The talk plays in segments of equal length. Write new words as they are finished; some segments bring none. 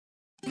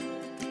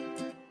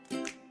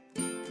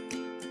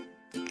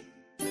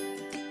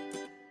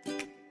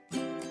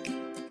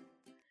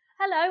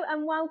Hello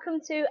and welcome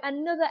to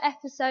another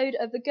episode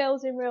of The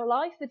Girls in Real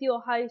Life with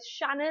your host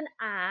Shannon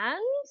and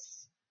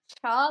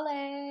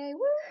Charlie.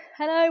 Woo.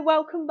 Hello,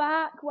 welcome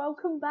back.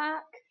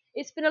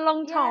 It's been a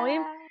long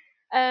time,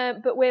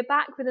 but we're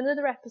back with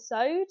another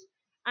episode,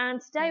 and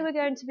today we're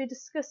going to be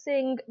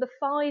discussing the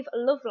 5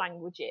 love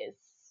languages.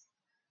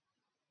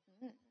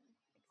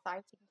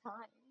 Exciting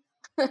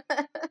times.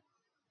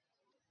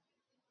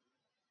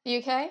 You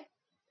okay?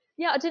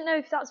 Yeah, I didn't know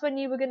if that's when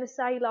you were going to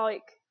say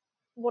like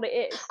what it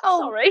is. Oh,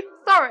 sorry.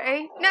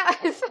 No,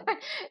 sorry.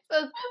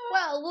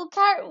 Well,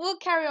 we'll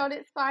carry on.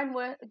 It's fine.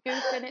 We're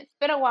goofing. It's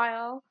been a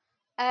while.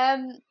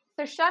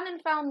 So Shannon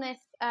found this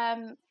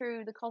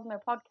through the Cosmo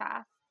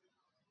podcast,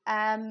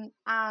 and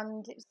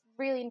it's a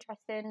really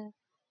interesting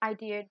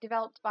idea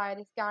developed by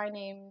this guy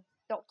named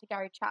Dr.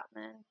 Gary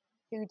Chapman,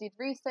 who did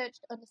research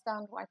to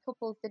understand why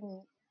couples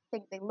didn't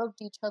think they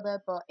loved each other,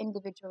 but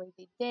individually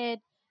they did.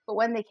 But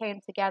when they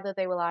came together,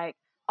 they were like,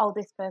 "Oh,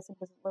 this person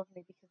doesn't love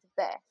me because of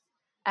this."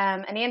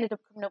 And he ended up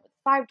coming up with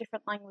 5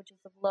 different languages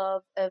of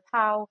love, of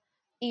how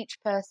each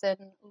person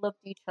loved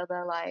each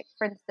other. Like,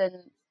 for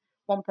instance,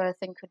 one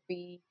person could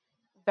be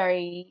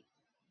very,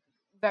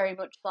 very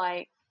much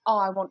like, "Oh,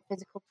 I want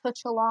physical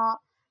touch a lot,"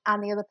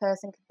 and the other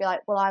person could be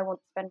like, "Well, I want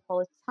to spend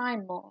quality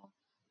time more."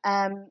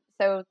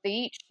 So they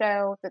each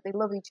show that they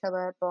love each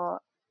other, but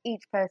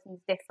each person's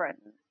different.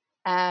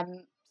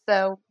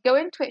 So go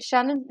into it,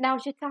 Shannon.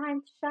 Now's your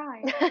time to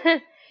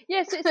shine.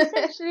 Yes, it's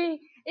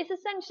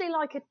essentially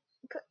like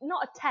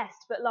not a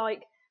test, but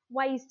like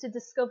ways to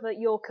discover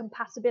your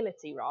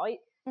compatibility, right?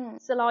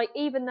 So like,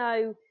 even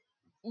though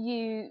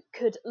you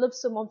could love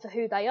someone for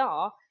who they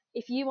are,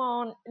 if you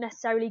aren't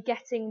necessarily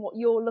getting what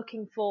you're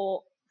looking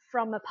for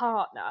from a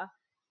partner,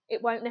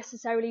 it won't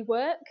necessarily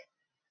work.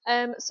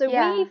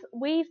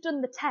 We've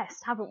done the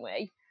test, haven't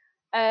we?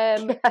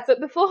 Yes. But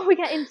before we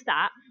get into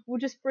that, we'll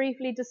just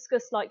briefly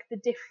discuss like the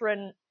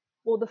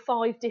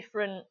 5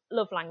 different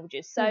love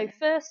languages. So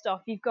first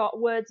off, you've got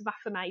words of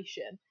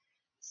affirmation.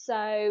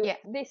 So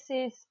this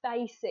is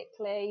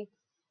basically,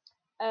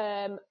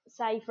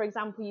 say for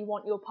example, you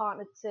want your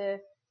partner to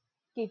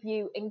give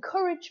you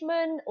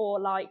encouragement or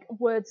like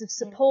words of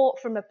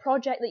support from a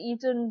project that you've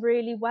done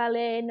really well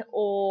in,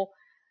 or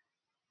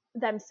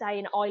them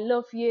saying "I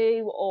love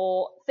you"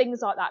 or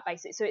things like that,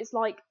 basically. So it's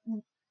like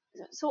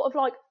sort of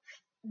like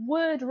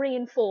word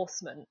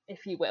reinforcement,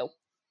 if you will.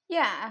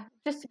 Yeah,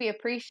 just to be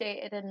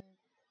appreciated and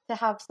to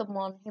have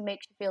someone who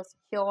makes you feel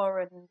secure,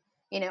 and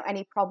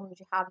any problems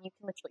you have, you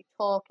can literally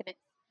talk, and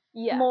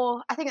it's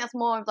more. I think that's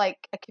more of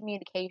like a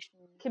communication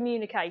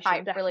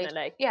type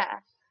definitely. Yeah,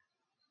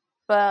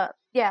 but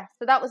yeah,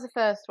 so that was the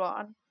first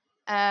one.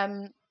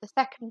 The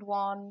second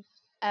one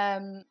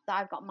that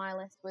I've got on my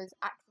list was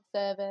acts of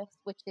service,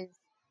 which is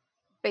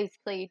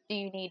basically, do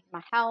you need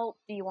my help?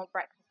 Do you want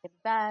breakfast in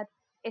bed?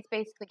 It's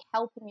basically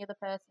helping the other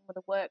person with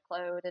a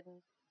workload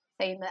and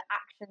saying that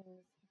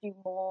actions do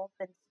more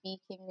than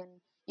speaking,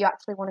 and you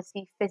actually want to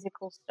see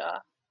physical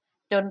stuff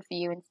done for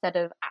you instead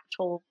of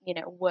actual,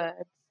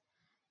 words.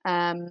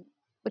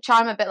 Which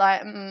I'm a bit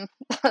like,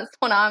 that's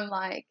what I'm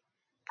like.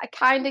 I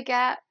kind of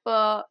get,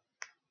 but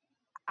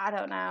I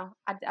don't know.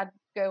 I'd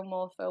go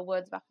more for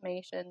words of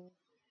affirmation.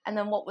 And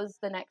then what was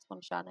the next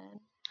one, Shannon?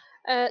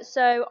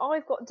 So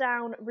I've got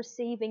down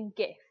receiving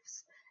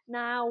gifts.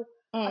 Now,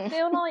 I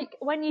feel like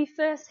when you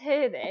first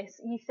hear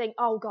this, you think,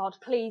 "Oh God,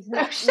 please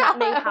let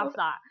me have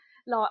that."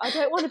 Like, I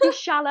don't want to be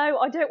shallow.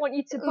 I don't want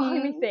you to buy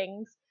me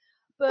things.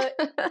 But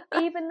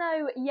even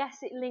though, yes,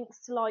 it links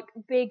to like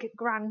big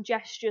grand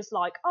gestures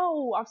like,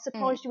 "Oh, I've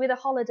surprised you with a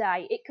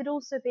holiday," it could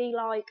also be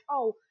like,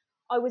 "Oh,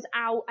 I was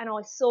out and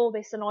I saw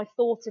this and I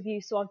thought of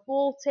you, so I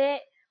bought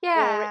it."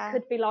 Yeah. Or it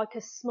could be like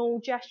a small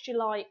gesture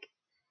like,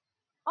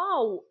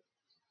 "Oh,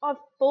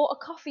 I've bought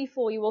a coffee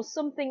for you," or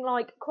something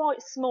like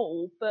quite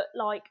small, but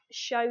like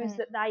shows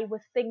that they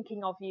were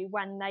thinking of you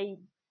when they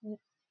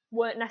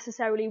weren't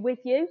necessarily with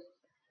you.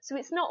 So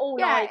it's not all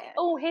like,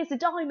 "Oh, here's a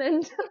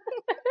diamond."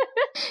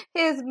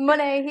 Here's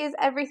money, here's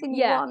everything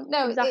you want.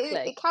 No,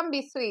 exactly. It can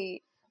be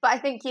sweet, but I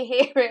think you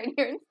hear it and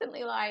you're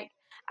instantly like,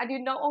 I do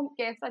not want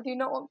gifts. I do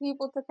not want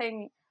people to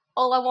think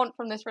all I want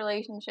from this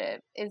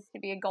relationship is to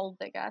be a gold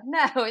digger.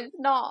 No, it's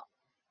not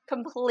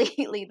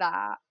completely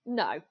that.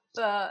 No.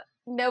 But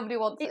nobody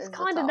wants it. It's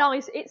kind of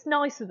nice. It's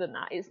nicer than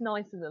that.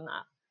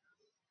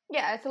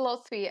 Yeah, it's a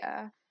lot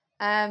sweeter.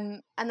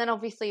 And then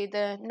obviously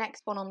the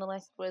next one on the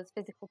list was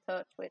physical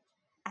touch, which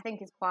I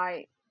think is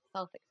quite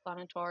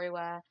self-explanatory,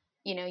 where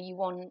you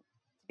want to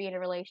be in a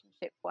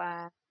relationship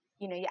where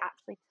you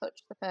actually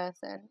touch the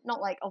person, not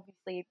like,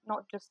 obviously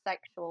not just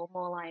sexual,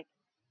 more like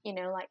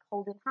like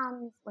holding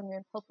hands when you're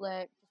in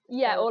public.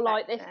 Yeah, or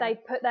like if they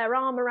put their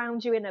arm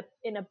around you in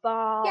a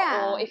bar,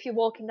 or if you're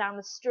walking down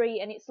the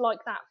street, and it's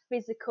like that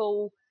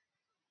physical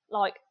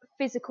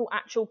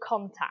actual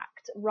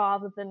contact,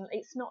 rather than,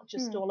 it's not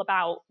just all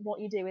about what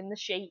you do in the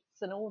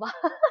sheets and all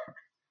that.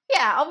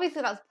 Yeah,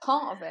 obviously that's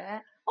part of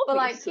it.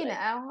 Obviously.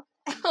 But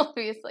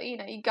obviously,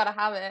 you gotta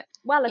have it.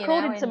 Well,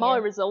 according to my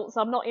results,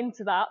 I'm not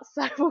into that,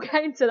 so we'll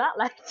get into that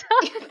later.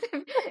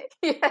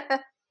 Yeah.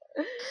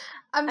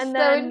 I'm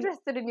so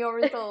interested in your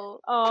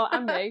results. Oh,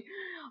 and me.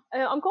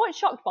 I'm quite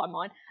shocked by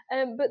mine.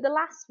 But the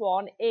last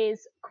one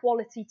is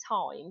quality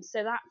time.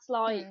 So that's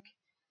like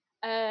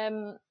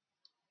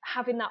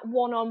having that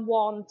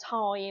one-on-one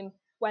time,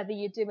 whether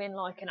you're doing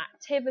like an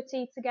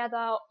activity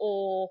together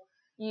or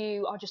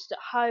you are just at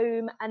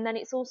home. And then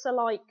it's also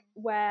like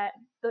where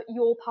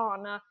your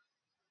partner,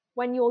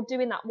 when you're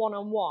doing that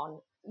one-on-one,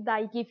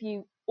 they give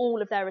you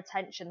all of their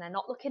attention. They're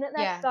not looking at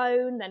their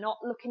phone, they're not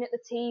looking at the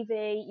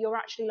TV. You're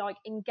actually like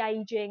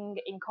engaging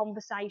in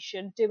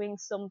conversation, doing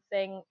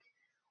something.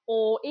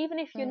 Or even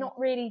if you're not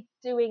really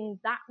doing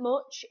that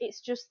much, it's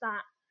just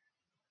that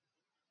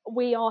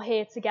we are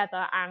here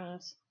together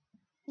and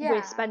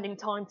we're spending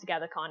time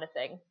together kind of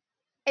thing.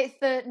 It's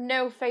the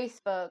no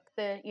Facebook,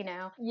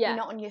 you're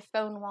not on your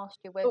phone whilst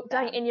you're with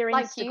updating them. Your Instagram.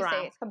 Like you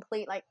say, it's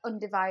complete, like,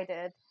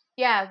 undivided.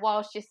 Yeah,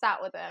 whilst you're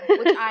sat with them,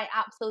 which I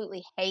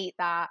absolutely hate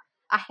that.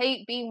 I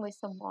hate being with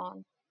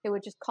someone who are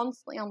just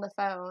constantly on the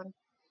phone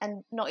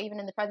and not even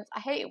in the presence. I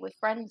hate it with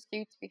friends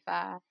too, to be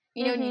fair.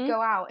 You know, when you go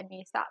out and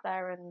you sat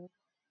there and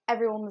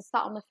everyone's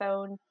sat on the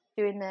phone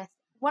doing this.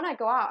 When I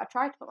go out, I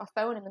try to put my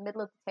phone in the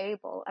middle of the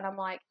table and I'm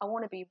like, I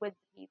want to be with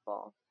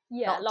people.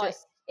 Yeah, like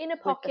in a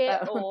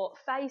pocket or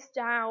face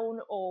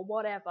down or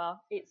whatever.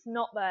 It's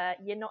not there.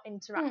 You're not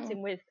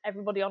interacting with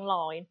everybody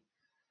online.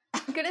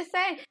 I'm going to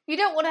say, if you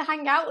don't want to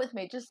hang out with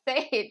me, just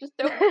stay. Just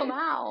don't come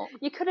out.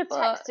 You could have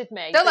texted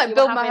me. Don't like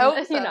build my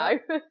hopes you know.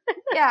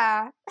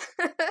 Yeah.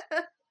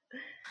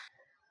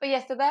 But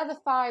yeah, so they're the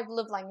 5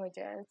 love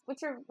languages,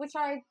 which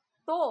I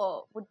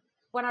thought would,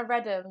 when I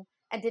read them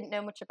and didn't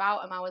know much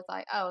about them, I was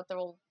like, oh, they're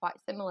all quite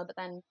similar. But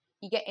then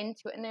you get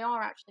into it and they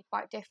are actually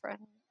quite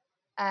different.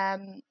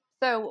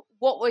 So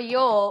what were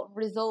your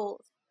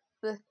results?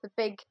 The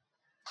big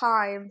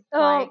time.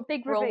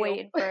 Big reveal. We're all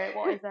waiting for it.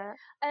 What is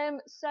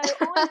it? So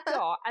I've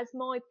got as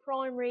my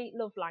primary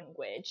love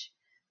language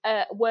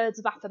words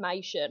of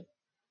affirmation.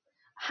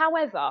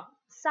 However,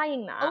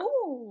 saying that,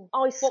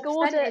 I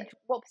scored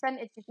what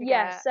percentage did you get?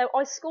 Yeah, so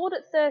I scored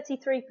at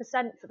 33%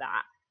 for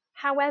that.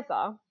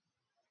 However,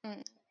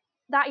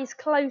 that is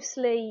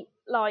closely,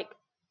 like,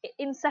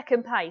 in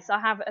second place, I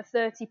have a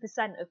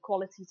 30% of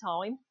quality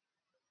time,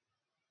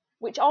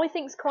 which I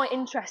think is quite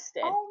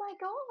interesting. Oh my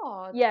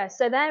god! Yeah,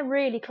 so they're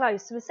really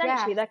close. So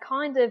essentially, they're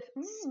kind of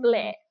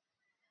split.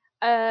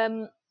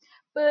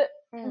 But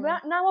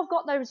now I've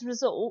got those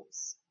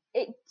results,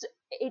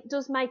 it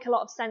does make a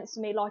lot of sense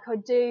to me. Like, I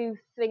do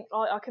think,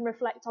 like, I can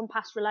reflect on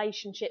past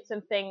relationships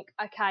and think,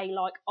 okay,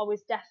 like, I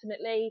was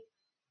definitely,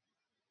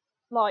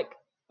 like,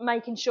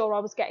 making sure I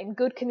was getting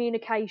good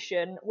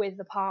communication with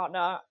the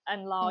partner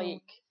and,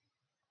 like,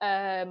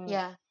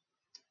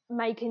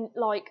 making,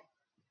 like,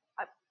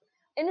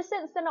 in a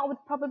sense, then I would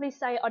probably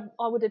say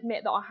I would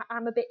admit that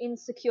I'm a bit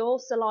insecure.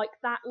 So, like,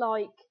 that,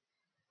 like,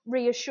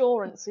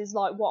 reassurance is,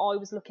 like, what I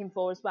was looking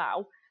for as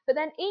well. But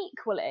then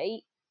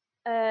equally,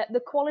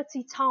 the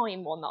quality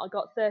time one that I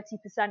got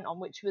 30% on,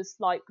 which was,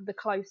 like, the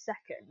close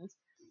second,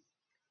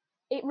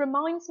 it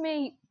reminds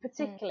me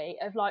particularly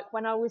of, like,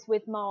 when I was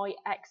with my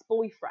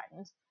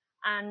ex-boyfriend,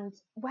 and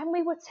when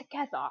we were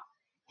together,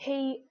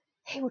 he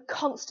would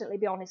constantly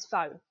be on his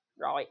phone,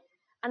 right?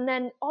 And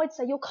then I'd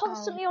say, you're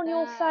constantly on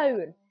your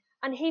phone.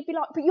 And he'd be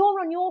like, but you're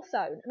on your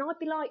phone. And I'd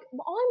be like,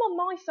 well, I'm on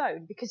my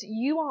phone because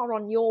you are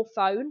on your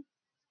phone.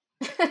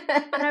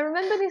 And I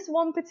remember this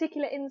one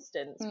particular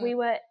instance. We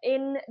were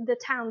in the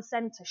town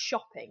centre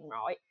shopping,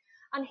 right?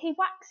 And he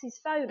whacks his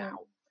phone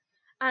out.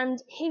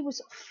 And he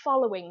was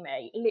following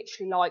me,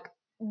 literally, like,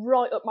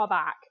 right up my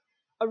back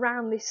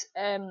around this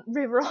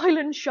River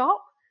Island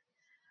shop.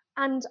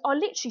 And I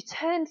literally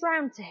turned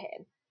round to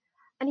him.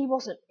 And he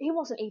wasn't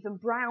even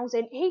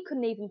browsing. He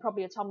couldn't even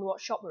probably have told me what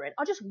shop we're in.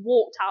 I just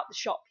walked out the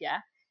shop, yeah?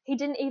 He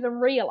didn't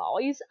even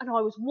realise. And I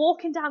was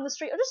walking down the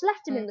street. I just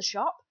left him in the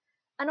shop.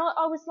 And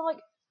I was like,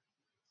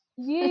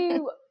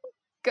 you...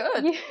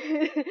 Good.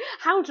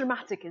 How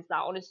dramatic is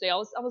that, honestly? I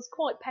was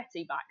quite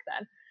petty back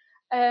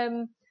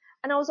then.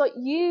 And I was like,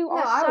 you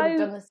are so... I would have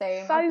done the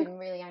same. I've been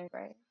really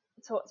angry.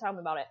 Tell me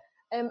about it.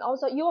 I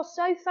was like, you're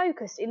so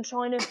focused in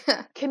trying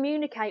to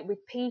communicate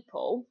with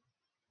people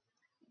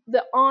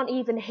that aren't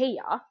even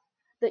here,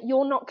 that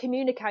you're not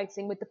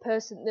communicating with the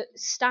person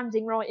that's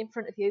standing right in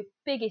front of you.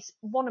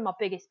 One of my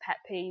biggest pet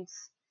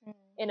peeves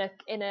in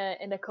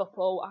a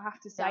couple, I have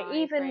to say.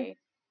 No,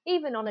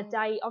 even on a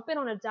date, I've been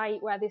on a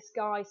date where this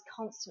guy's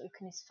constantly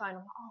looking at his phone. I'm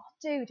like, oh,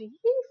 dude, are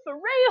you for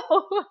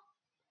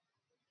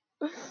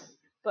real?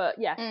 But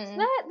yeah, so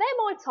they're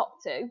my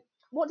top 2.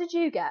 What did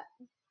you get?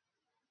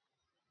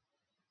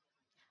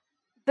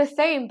 The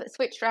same, but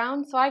switched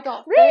round. So I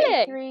got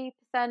 33%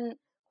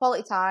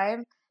 quality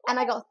time, and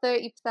I got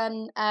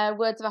 30%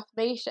 words of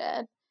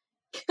affirmation.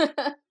 Oh,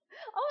 that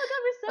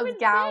was so in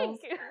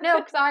sync. No,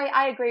 because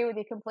I agree with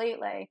you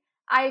completely.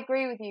 I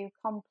agree with you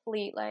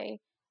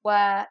completely.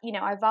 Where,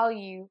 I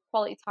value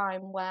quality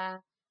time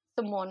where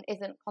someone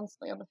isn't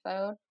constantly on the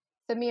phone.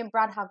 So me and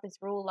Brad have this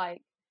rule,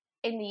 like,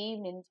 in the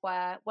evenings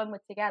where when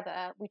we're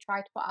together, we try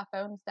to put our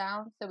phones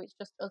down. So it's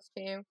just us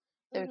two.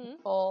 So we can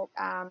talk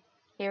and,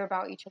 hear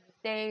about each other's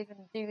days and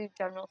do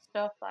general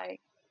stuff. Like,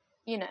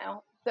 you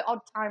know, the odd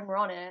time we're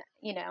on it,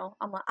 you know,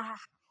 I'm like,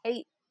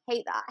 hate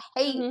that. I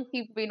hate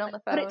people being on the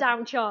phone. Put it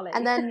down, Charlie.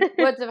 And then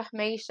words of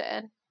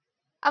affirmation.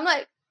 I'm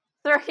like,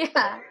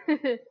 yeah.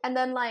 And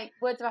then, like,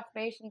 words of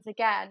affirmations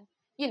again,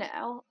 you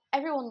know,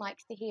 everyone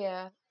likes to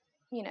hear,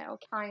 you know,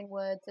 kind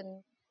words,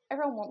 and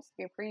everyone wants to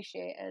be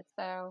appreciated.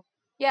 So,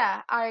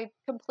 yeah, I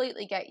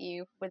completely get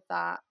you with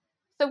that.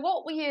 So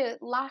what were your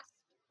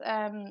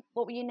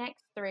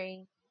next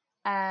three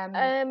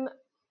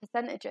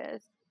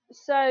percentages?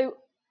 So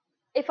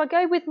if I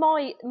go with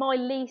my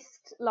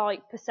least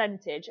like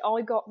percentage,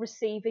 I got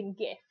receiving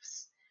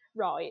gifts,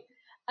 right?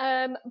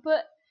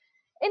 But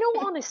in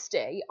all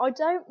honesty, I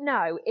don't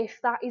know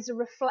if that is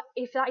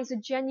a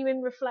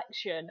genuine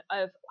reflection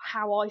of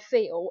how I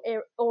feel,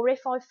 or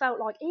if I felt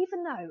like,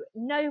 even though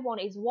no one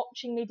is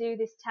watching me do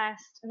this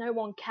test, no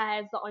one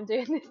cares that I'm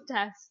doing this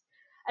test,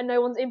 and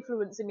no one's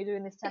influencing me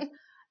doing this test.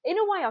 In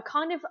a way, I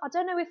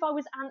don't know if I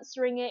was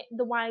answering it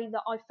the way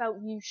that I felt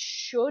you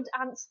should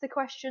answer the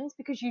questions,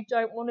 because you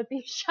don't want to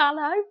be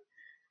shallow.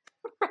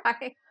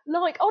 Right.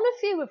 Like on a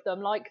few of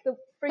them, like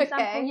for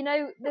example, you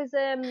know, there's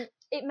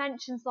it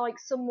mentions like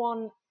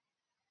someone.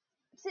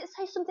 Does it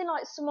say something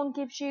like someone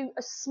gives you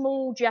a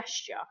small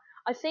gesture?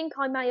 I think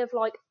I may have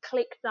like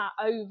clicked that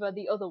over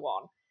the other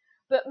one,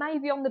 but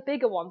maybe on the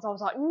bigger ones I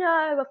was like,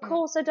 no, of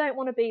course I don't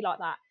want to be like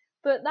that.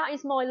 But that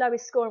is my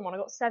lowest scoring one. I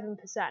got 7%.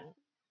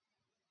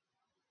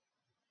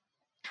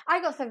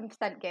 I got 7%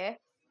 gift.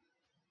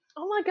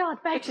 Oh my god,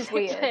 which is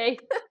weird.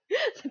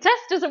 The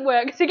test doesn't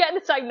work because you're getting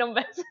the same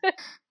numbers.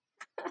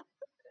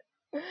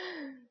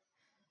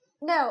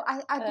 No,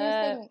 I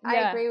do think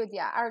I agree with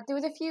you. There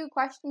was a few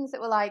questions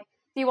that were like,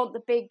 do you want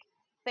the big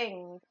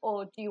thing,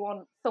 or do you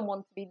want someone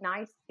to be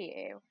nice to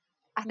you?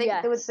 I think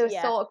there was sort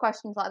of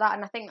questions like that,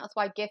 and I think that's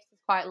why gifts is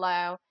quite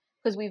low,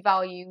 because we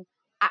value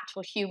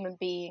actual human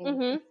beings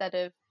instead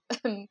of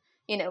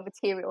you know,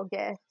 material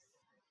gifts.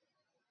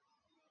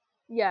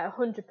 Yeah,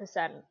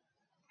 100%.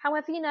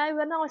 However, you know,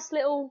 a nice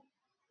little,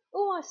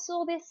 I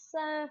saw this,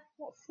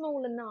 what's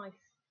small and nice?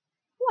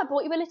 Oh, I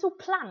bought you a little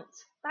plant.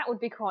 That would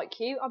be quite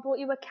cute. I bought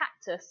you a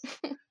cactus.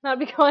 That would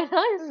be quite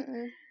nice.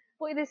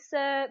 Bought you this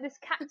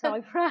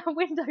cacti for our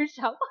window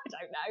shelf. I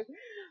don't know.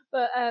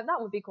 But that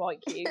would be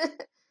quite cute.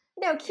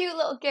 No, cute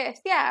little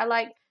gifts. Yeah,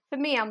 like, for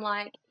me, I'm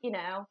like, you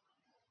know,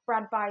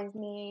 Brad buys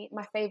me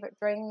my favourite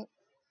drink.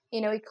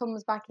 You know, he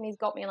comes back and he's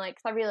got me, like,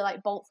 because I really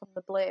like Bolt from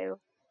the Blue,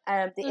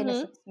 the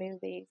innocent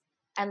smoothies.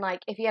 And,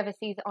 like, if he ever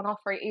sees it on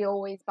offer, he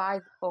always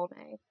buys it for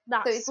me.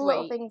 That's so it's sweet.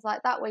 Little things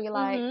like that where you're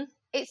like,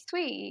 it's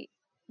sweet.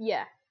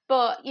 Yeah.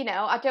 But, you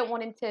know, I don't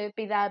want him to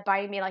be there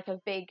buying me, like,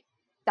 a big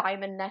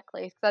diamond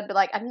necklace, because I'd be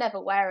like, I'd never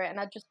wear it and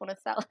I'd just want to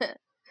sell it.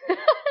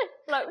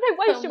 Like, don't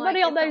waste your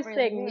money on those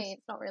things.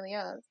 It's not really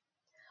us.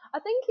 I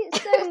think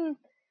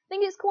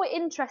it's quite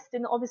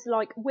interesting that obviously,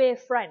 like, we're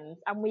friends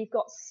and we've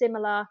got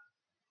similar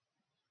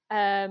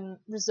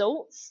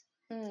results.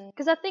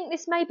 Because I think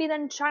this maybe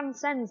then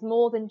transcends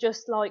more than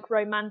just like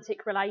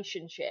romantic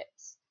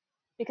relationships.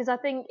 Because I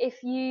think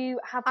if you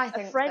have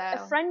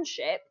a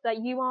friendship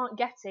that you aren't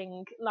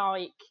getting,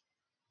 like,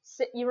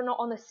 you're not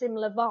on a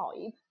similar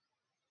vibe,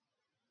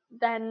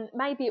 then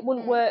maybe it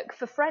wouldn't work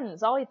for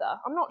friends either.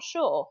 I'm not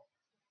sure.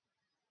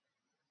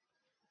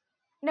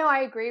 No, I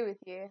agree with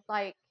you.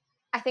 Like,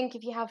 I think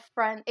if you have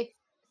friends, if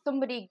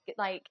somebody,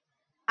 like,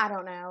 I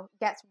don't know,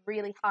 gets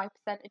really high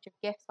percentage of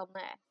gifts on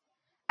this,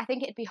 I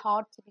think it'd be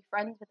hard to be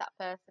friends with that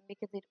person,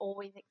 because they'd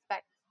always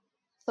expect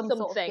something.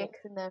 Sort of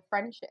gifts in their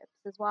friendships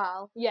as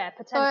well. Yeah,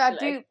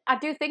 potentially. So I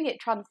do think it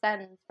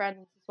transcends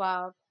friends as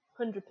well.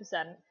 100%. Which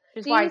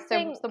is why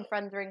some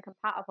friends are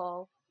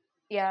incompatible.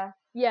 Yeah.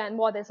 Yeah, and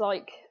why there's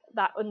like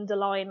that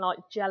underlying like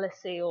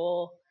jealousy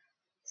or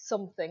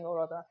something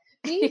or other.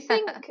 Do you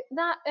think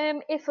that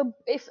if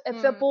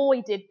a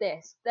boy did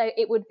this,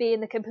 it would be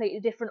in a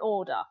completely different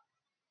order?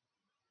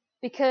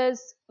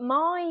 Because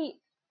my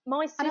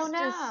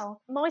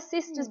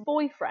sister's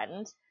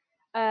boyfriend,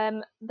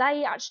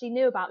 they actually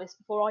knew about this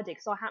before I did,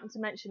 because I happened to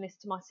mention this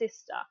to my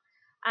sister,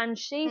 and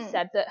she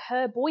said that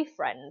her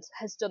boyfriend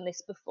has done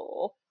this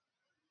before,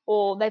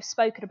 or they've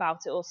spoken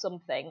about it or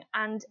something,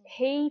 and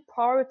he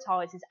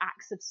prioritizes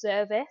acts of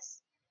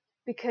service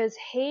because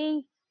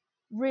he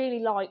really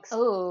likes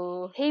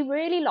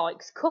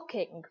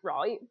cooking,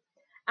 right?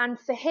 And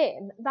for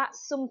him,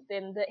 that's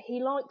something that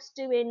he likes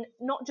doing,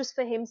 not just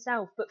for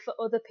himself but for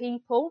other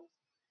people.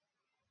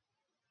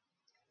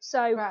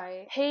 So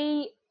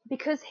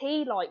because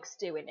he likes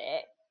doing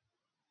it,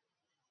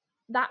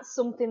 that's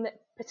something that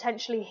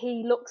potentially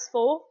he looks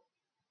for.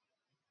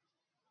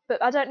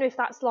 But I don't know if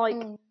that's like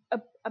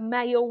a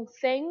male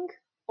thing,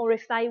 or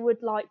if they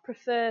would like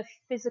prefer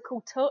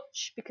physical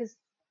touch. Because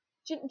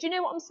do you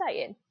know what I'm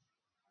saying?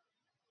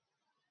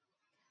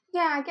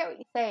 Yeah, I get what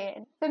you're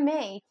saying. For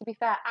me, to be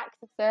fair, acts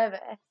of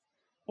service,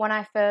 when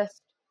I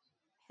first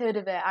heard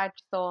of it, I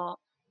just thought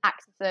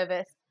acts of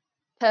service,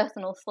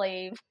 personal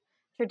slave,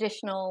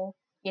 traditional,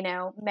 you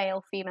know,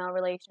 male-female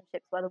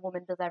relationships where the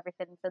woman does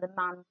everything, so the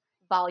man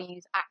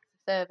values acts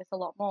of service a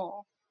lot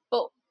more.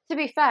 But to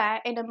be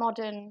fair, in a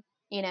modern,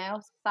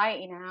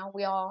 society now,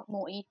 we are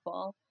more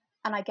equal.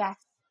 And I guess,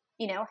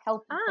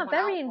 helping someone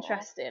very out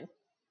interesting.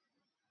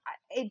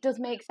 It does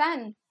make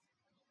sense.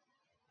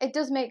 It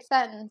does make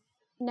sense.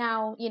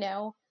 Now,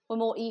 we're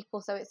more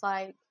equal, so it's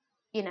like,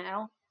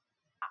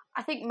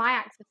 I think my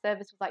acts of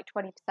service was like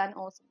 20%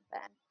 or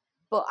something.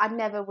 But I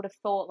never would have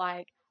thought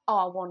like, oh,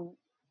 I want,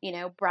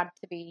 Brad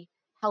to be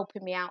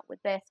helping me out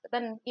with this. But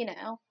then,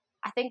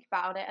 I think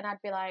about it and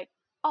I'd be like,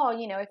 oh,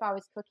 if I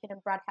was cooking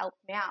and Brad helped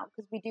me out,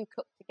 because we do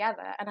cook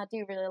together and I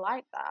do really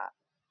like that.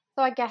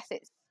 So I guess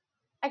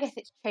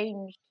it's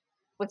changed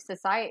with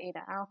society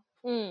now.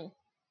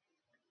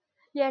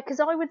 Yeah, because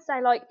I would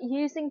say, like,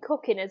 using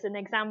cooking as an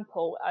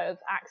example of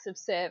acts of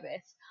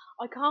service,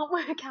 I can't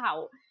work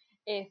out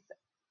if,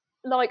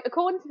 like,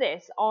 according to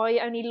this, I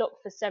only look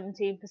for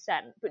 17%,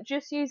 but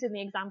just using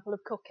the example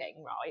of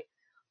cooking, right,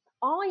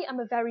 I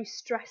am a very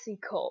stressy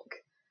cook.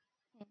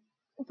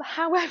 But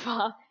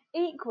however,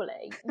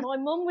 equally, my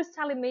mum was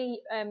telling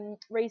me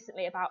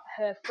recently about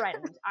her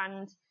friend,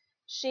 and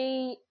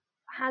she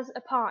has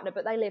a partner,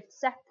 but they lived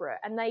separate,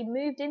 and they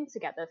moved in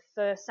together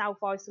for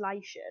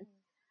self-isolation.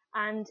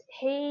 And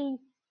he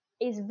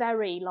is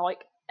very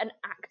like an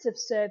active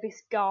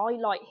service guy.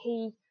 Like,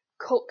 he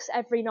cooks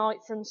every night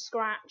from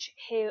scratch.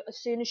 As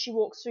soon as she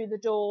walks through the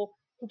door,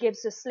 he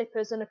gives her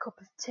slippers and a cup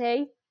of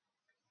tea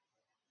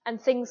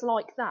and things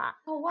like that.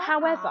 Oh, wow.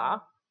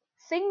 However,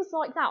 things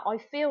like that, I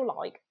feel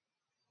like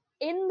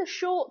in the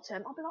short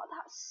term, I'll be like,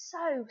 that's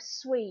so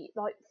sweet.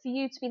 Like, for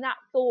you to be that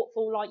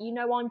thoughtful, like,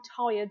 I'm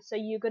tired, so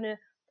you're going to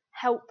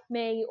help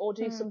me or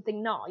do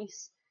something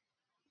nice.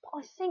 But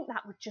I think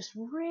that would just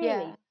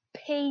really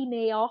pee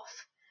me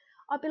off.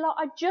 I'd be like,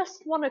 I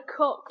just want to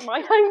cook my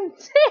own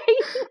tea.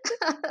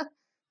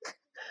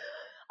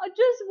 I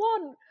just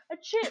want a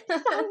chip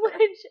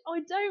sandwich.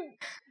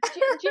 Do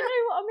you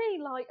know what I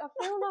mean? Like, I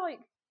feel like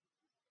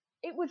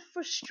it would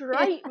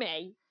frustrate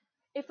me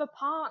if a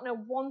partner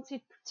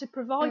wanted to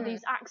provide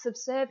these acts of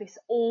service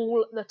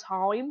all the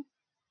time.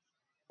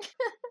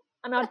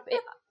 And even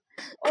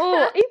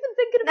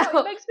thinking about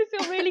it makes me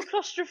feel really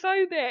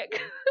claustrophobic.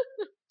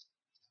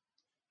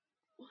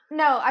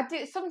 No, I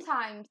do.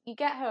 Sometimes you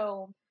get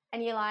home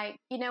and you're like,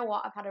 you know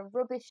what? I've had a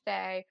rubbish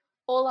day.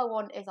 All I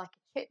want is like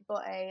a chip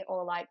butty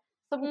or like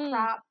some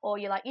crap. Or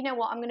you're like, you know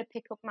what? I'm going to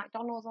pick up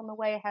McDonald's on the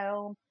way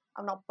home.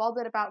 I'm not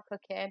bothered about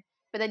cooking.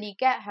 But then you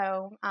get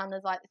home and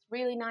there's like this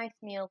really nice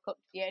meal cooked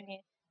for you, and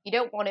you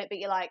don't want it, but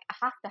you're like, I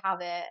have to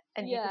have it.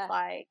 And you're just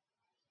like,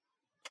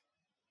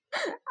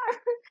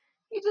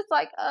 you're just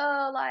like,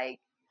 oh, like,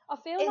 I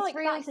feel like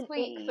really that's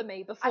sweet. An ick for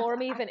me before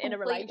I'm even in a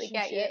relationship.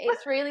 Get you.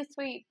 It's really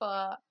sweet,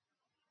 but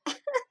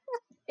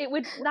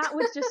that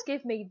would just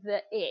give me the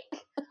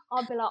ick.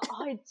 I'd be like,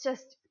 I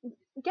just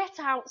get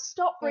out,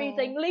 stop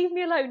breathing, leave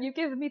me alone. You've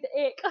given me the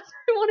ick. I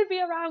don't want to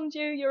be around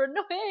you. You're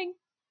annoying.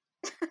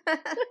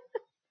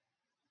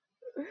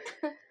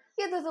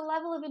 Yeah, there's a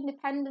level of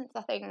independence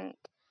I think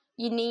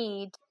you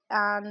need,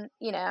 and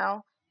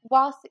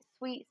whilst it's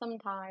sweet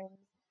sometimes,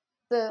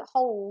 the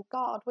whole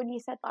God, when you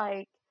said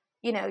like,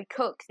 he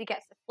cooks, he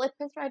gets the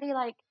slippers ready,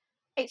 like,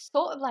 it's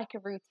sort of like a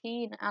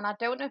routine, and I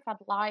don't know if I'd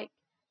like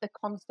the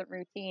constant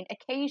routine.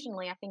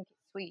 Occasionally I think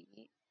it's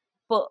sweet,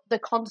 but the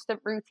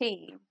constant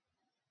routine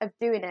of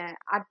doing it,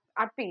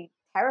 I'd be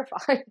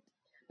terrified.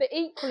 But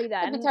equally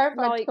then, I'd be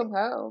terrified to come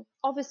home.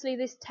 Obviously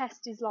this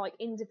test is like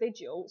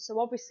individual, so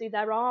obviously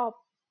there are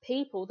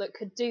people that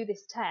could do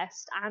this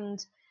test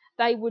and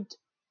they would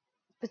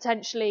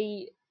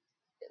potentially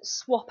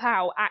swap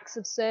out acts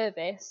of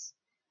service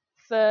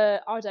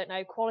for, I don't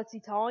know, quality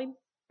time.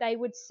 They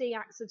would see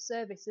acts of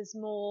service as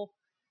more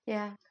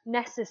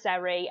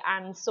necessary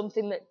and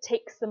something that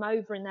ticks them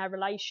over in their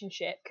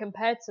relationship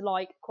compared to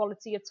like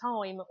quality of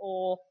time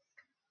or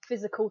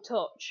physical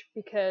touch,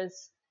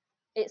 because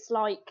it's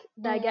like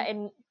they're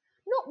getting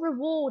not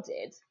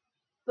rewarded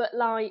but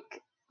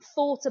like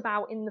thought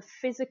about in the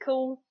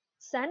physical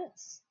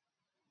sense.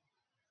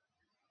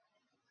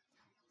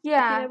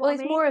 Yeah, well,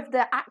 it's more of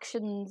the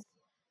actions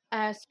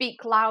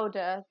speak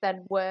louder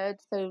than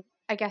words. So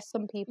I guess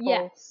some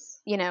people,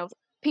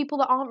 people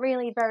that aren't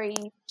really very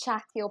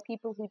chatty or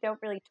people who don't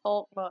really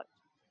talk much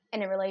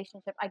in a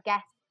relationship, I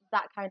guess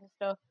that kind of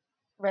stuff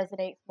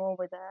resonates more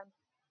with them,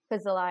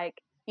 because they're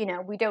like,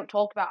 we don't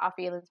talk about our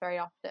feelings very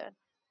often,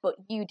 but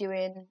you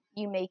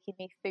making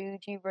me food,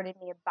 you running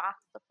me a bath,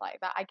 stuff like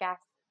that, I guess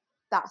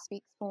that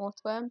speaks more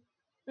to them.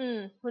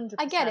 100%.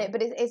 I get it,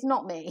 but it's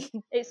not me.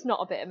 It's not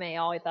a bit of me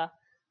either.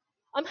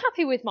 I'm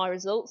happy with my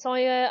results.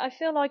 I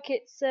feel like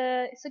it's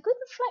a good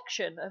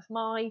reflection of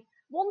my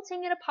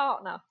wanting in a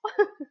partner,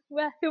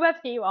 whoever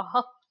you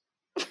are.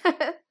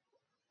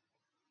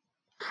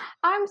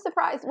 I'm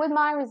surprised with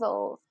my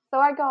results. So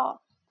I got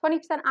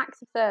 20%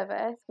 acts of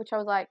service, which I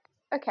was like,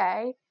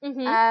 okay.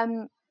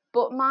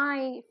 But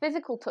my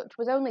physical touch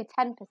was only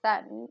 10%,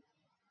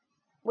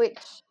 which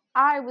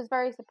I was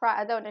very surprised.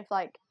 I don't know if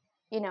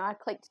I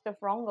clicked stuff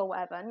wrong or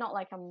whatever. Not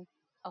like I'm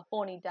a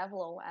horny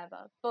devil or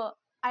whatever, but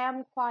I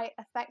am quite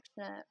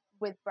affectionate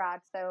with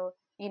Brad. So,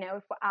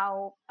 if we're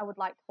out, I would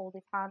like to hold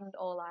his hand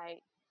or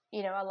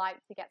you know, I like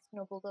to get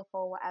snuggled up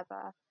or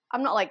whatever.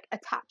 I'm not like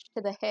attached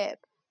to the hip,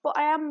 but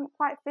I am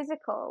quite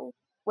physical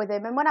with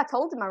him. And when I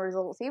told him my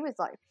results, he was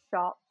like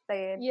shocked,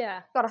 saying,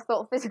 God, I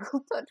thought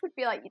physical touch would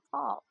be like your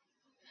top.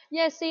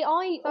 Yeah, see,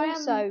 I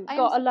also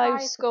got a low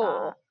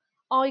score.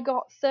 I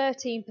got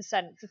 13%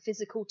 for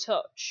physical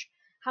touch.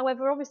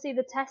 However, obviously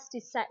the test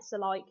is set, so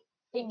like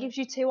it gives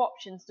you two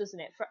options, doesn't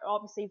it? For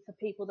obviously for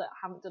people that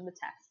haven't done the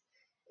test,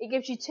 it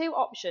gives you two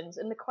options,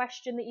 and the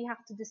question that you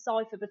have to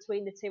decipher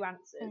between the two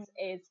answers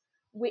is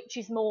which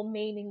is more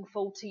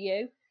meaningful to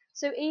you.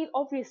 So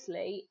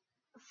obviously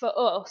for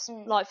us,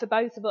 like for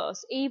both of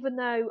us, even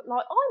though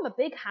like I'm a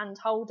big hand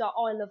holder,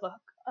 I love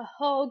a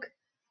hug.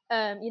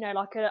 You know,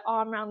 like an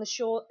arm around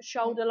the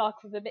shoulder,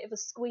 like with a bit of a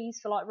squeeze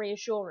for like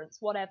reassurance,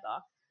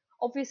 whatever.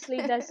 Obviously,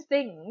 there's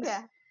things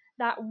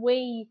that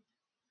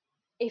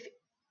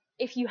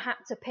if you had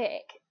to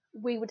pick,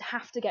 we would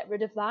have to get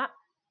rid of that,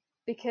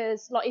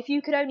 because like if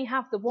you could only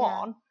have the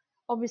one,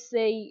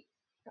 obviously,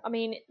 I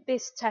mean,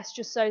 this test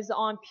just shows that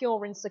I'm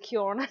pure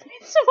insecure, and I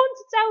need someone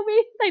to tell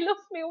me they love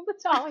me all the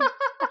time.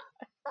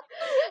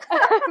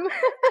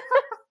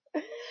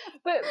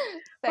 But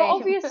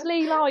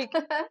obviously, like,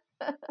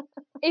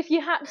 if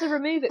you had to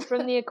remove it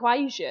from the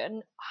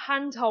equation,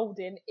 hand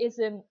holding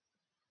isn't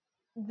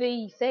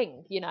the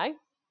thing, you know?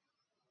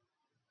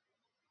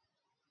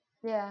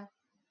 Yeah.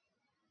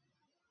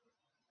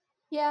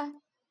 Yeah.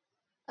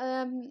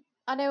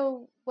 I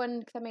know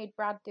because I made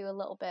Brad do a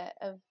little bit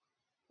of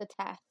the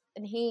test,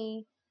 and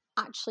he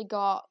actually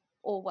got,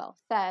 or well,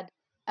 said,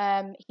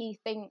 he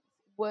thinks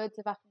words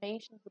of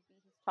affirmation would be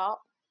his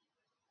top,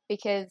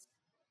 because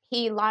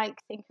he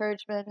likes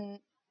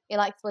encouragement, he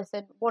likes to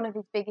listen. One of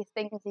his biggest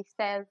things he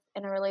says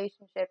in a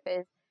relationship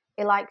is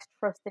he likes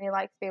trust, and he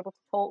likes to be able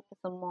to talk to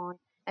someone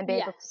and be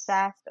able to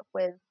share stuff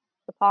with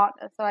the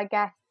partner. So I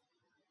guess,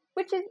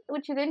 which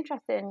is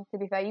interesting, to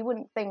be fair. You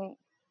wouldn't think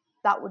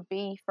that would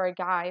be for a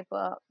guy,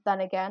 but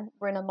then again,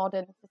 we're in a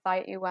modern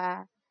society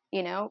where,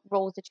 you know,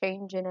 roles are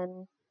changing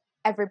and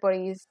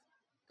everybody's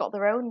got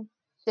their own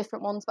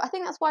different ones. But I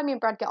think that's why me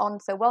and Brad get on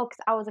so well,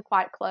 because ours are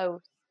quite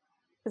close.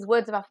 Because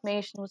words of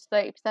affirmation was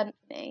 30% for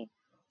me.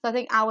 So I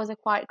think ours are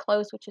quite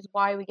close, which is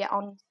why we get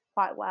on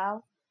quite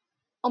well.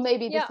 Or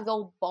maybe this is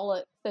all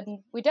bollocks and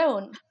we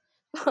don't.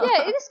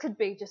 Yeah, this could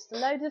be just a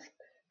load of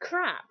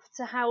crap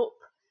to help.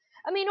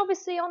 I mean,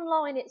 obviously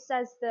online it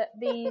says that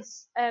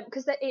these,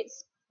 because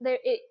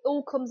it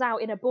all comes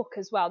out in a book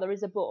as well. There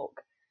is a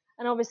book,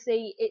 and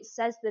obviously it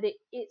says that it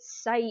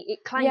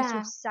claims to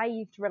have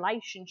saved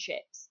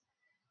relationships.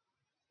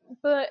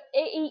 But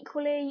it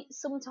equally,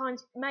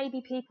 sometimes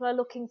maybe people are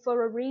looking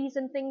for a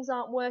reason things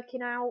aren't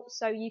working out,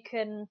 so you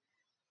can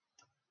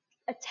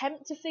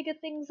attempt to figure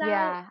things out.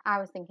 Yeah, I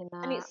was thinking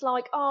that. And it's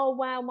like, oh,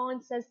 well,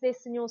 mine says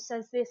this and yours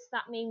says this.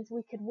 That means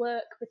we could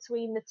work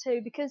between the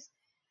two. Because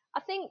I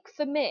think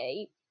for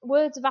me,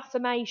 words of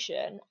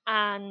affirmation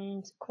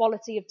and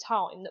quality of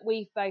time that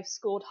we've both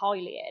scored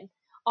highly in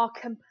are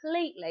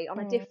completely on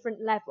a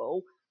different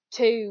level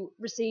to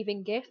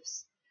receiving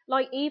gifts.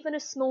 Like, even a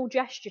small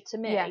gesture to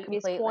me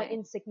is quite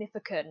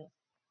insignificant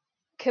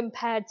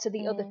compared to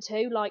the other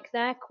two. Like,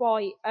 they're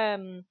quite,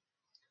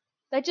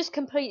 they're just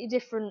completely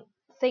different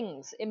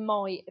things, in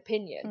my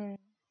opinion.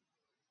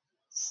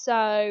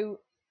 So,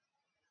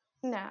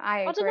 no, I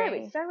agree. I don't know.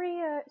 It's very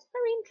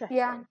interesting.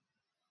 Yeah.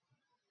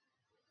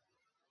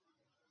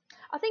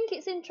 I think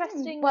it's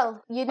interesting.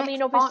 Well,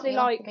 obviously,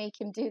 like,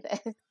 make him do this.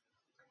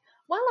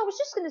 Well, I was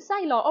just going to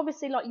say, like,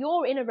 obviously, like,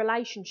 you're in a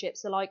relationship,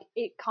 so like,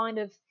 it kind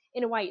of,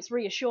 in a way, it's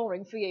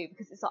reassuring for you,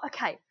 because it's like,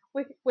 okay,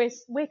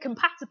 we're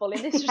compatible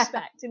in this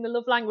respect, in the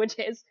love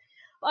languages.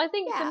 But I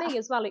think for me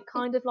as well, it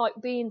kind of like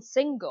being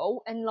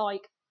single and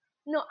like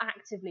not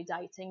actively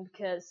dating,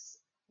 because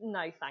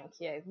no, thank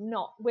you,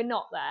 we're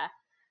not there.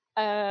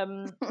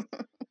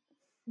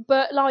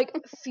 But like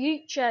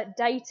future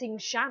dating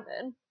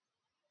Shannon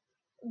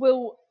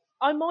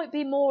I might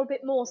be a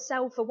bit more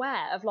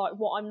self-aware of like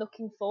what I'm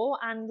looking for,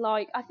 and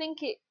like I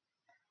don't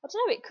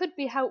know, it could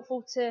be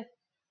helpful to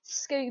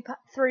scoop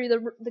through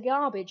the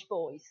garbage,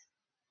 boys.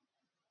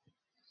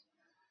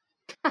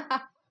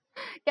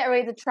 Get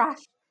rid of the trash,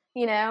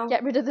 you know.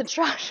 Get rid of the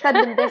trash. Send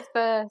them this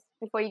first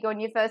before you go on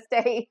your first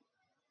date.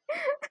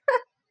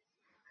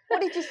 What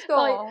did you score?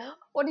 Like,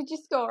 what did you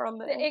score on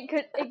this?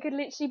 It could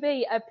literally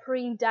be a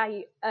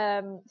pre-date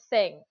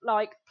thing.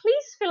 Like,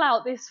 please fill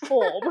out this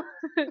form.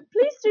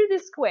 Please do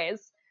this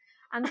quiz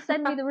and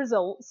send me the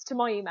results to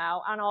my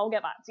email, and I'll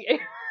get back to you.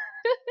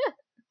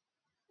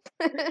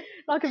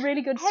 Like a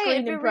really good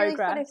screening program. Really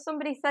fun if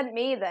somebody sent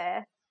me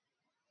there.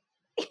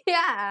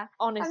 Yeah,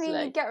 honestly. I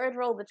mean, you get rid of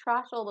all the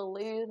trash, all the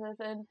losers,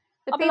 and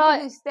the people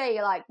who stay.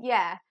 You're like,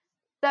 yeah,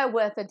 they're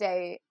worth a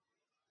date.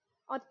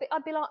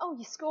 I'd be like, oh,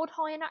 you scored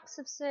high in acts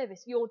of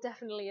service. You're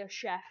definitely a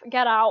chef.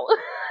 Get out.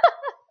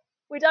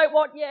 We don't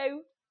want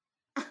you.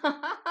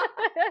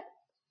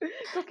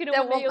 Cooking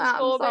all the meals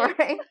for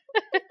me.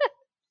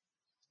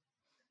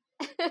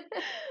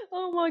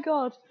 Oh my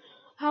god,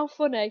 how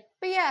funny.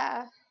 But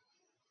yeah,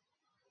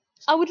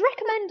 I would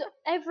recommend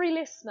every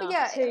listener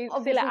to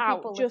fill it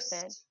out.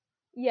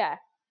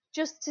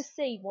 just to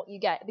see what you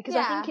get, because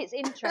I think it's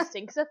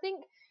interesting, because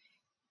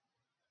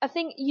I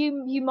think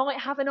you might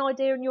have an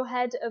idea in your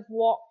head of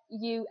what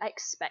you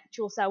expect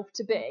yourself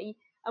to be,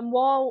 and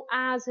while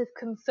ours have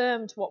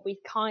confirmed what we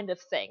kind of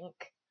think,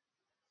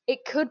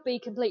 it could be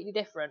completely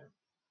different.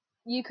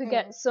 You could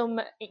get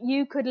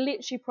you could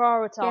literally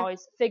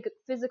prioritise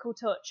physical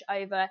touch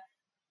over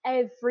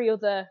every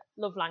other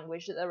love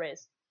language that there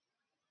is.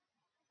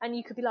 And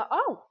you could be like,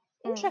 oh,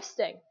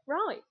 interesting,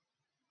 right.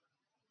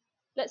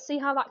 Let's see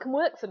how that can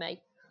work for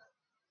me.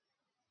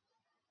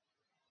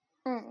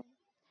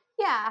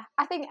 Yeah,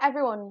 I think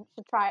everyone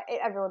should try it.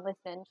 Everyone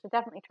listening should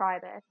definitely try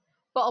this.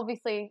 But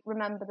obviously,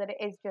 remember that it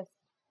is just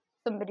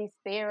somebody's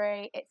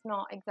theory. It's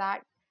not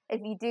exact.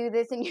 If you do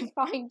this and you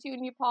find you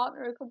and your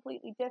partner are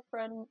completely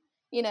different,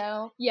 you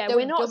know. Yeah,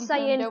 we're not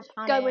saying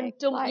go and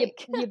dump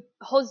your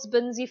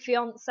husbands, your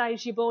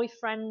fiancés, your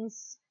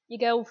boyfriends, your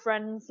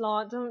girlfriends.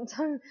 Like,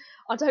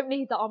 I don't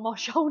need that on my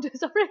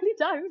shoulders. I really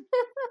don't.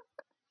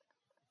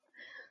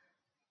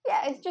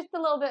 Yeah, it's just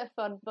a little bit of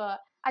fun, but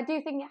I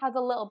do think it has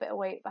a little bit of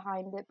weight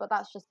behind it. But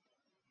that's just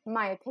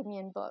my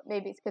opinion. But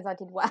maybe it's because I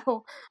did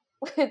well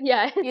with,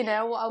 you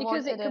know, what I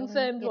because wanted. Because it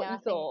confirmed what you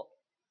thought.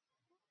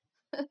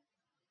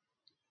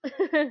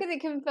 Because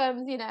it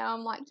confirms, you know,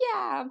 I'm like,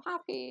 yeah, I'm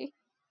happy.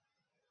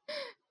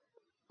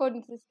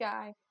 According to this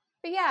guy.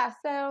 But yeah,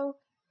 so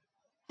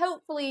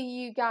hopefully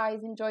you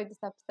guys enjoyed this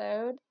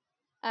episode.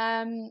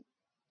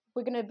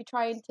 We're going to be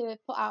trying to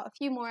put out a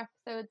few more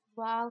episodes as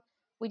well.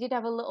 We did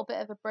have a little bit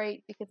of a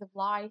break because of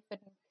life and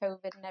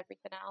COVID and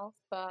everything else,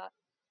 but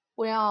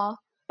we are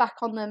back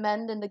on the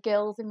mend, and the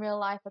girls in real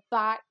life are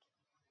back,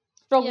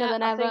 stronger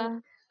than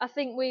ever. I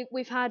think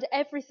we've had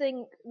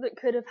everything that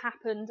could have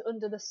happened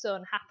under the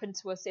sun happen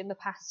to us in the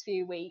past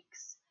few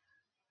weeks.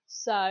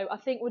 So I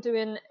think we're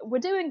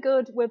doing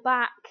good. We're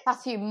back.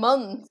 Past few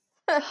months.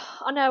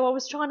 I know. I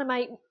was trying to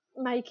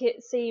make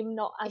it seem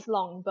not as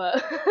long,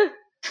 but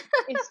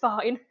it's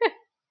fine.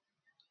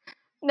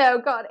 No,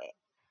 God,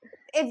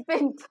 it's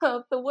been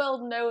tough. The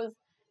world knows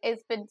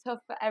it's been tough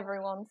for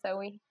everyone. So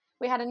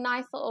we had a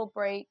nice little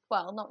break.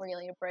 Well, not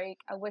really a break.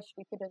 I wish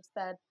we could have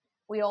said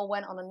we all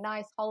went on a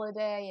nice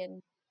holiday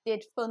and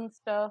did fun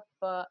stuff,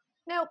 but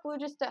nope, we're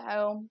just at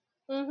home,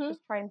 just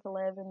trying to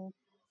live and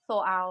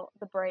sort out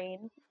the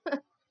brain.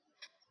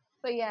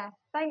 But yeah,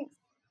 thanks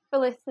for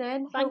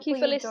listening. Thank you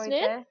for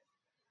listening.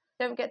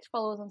 Don't forget to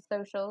follow us on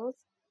socials.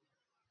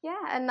 Yeah,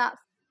 and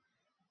that's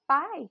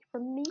bye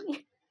from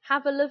me.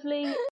 Have a lovely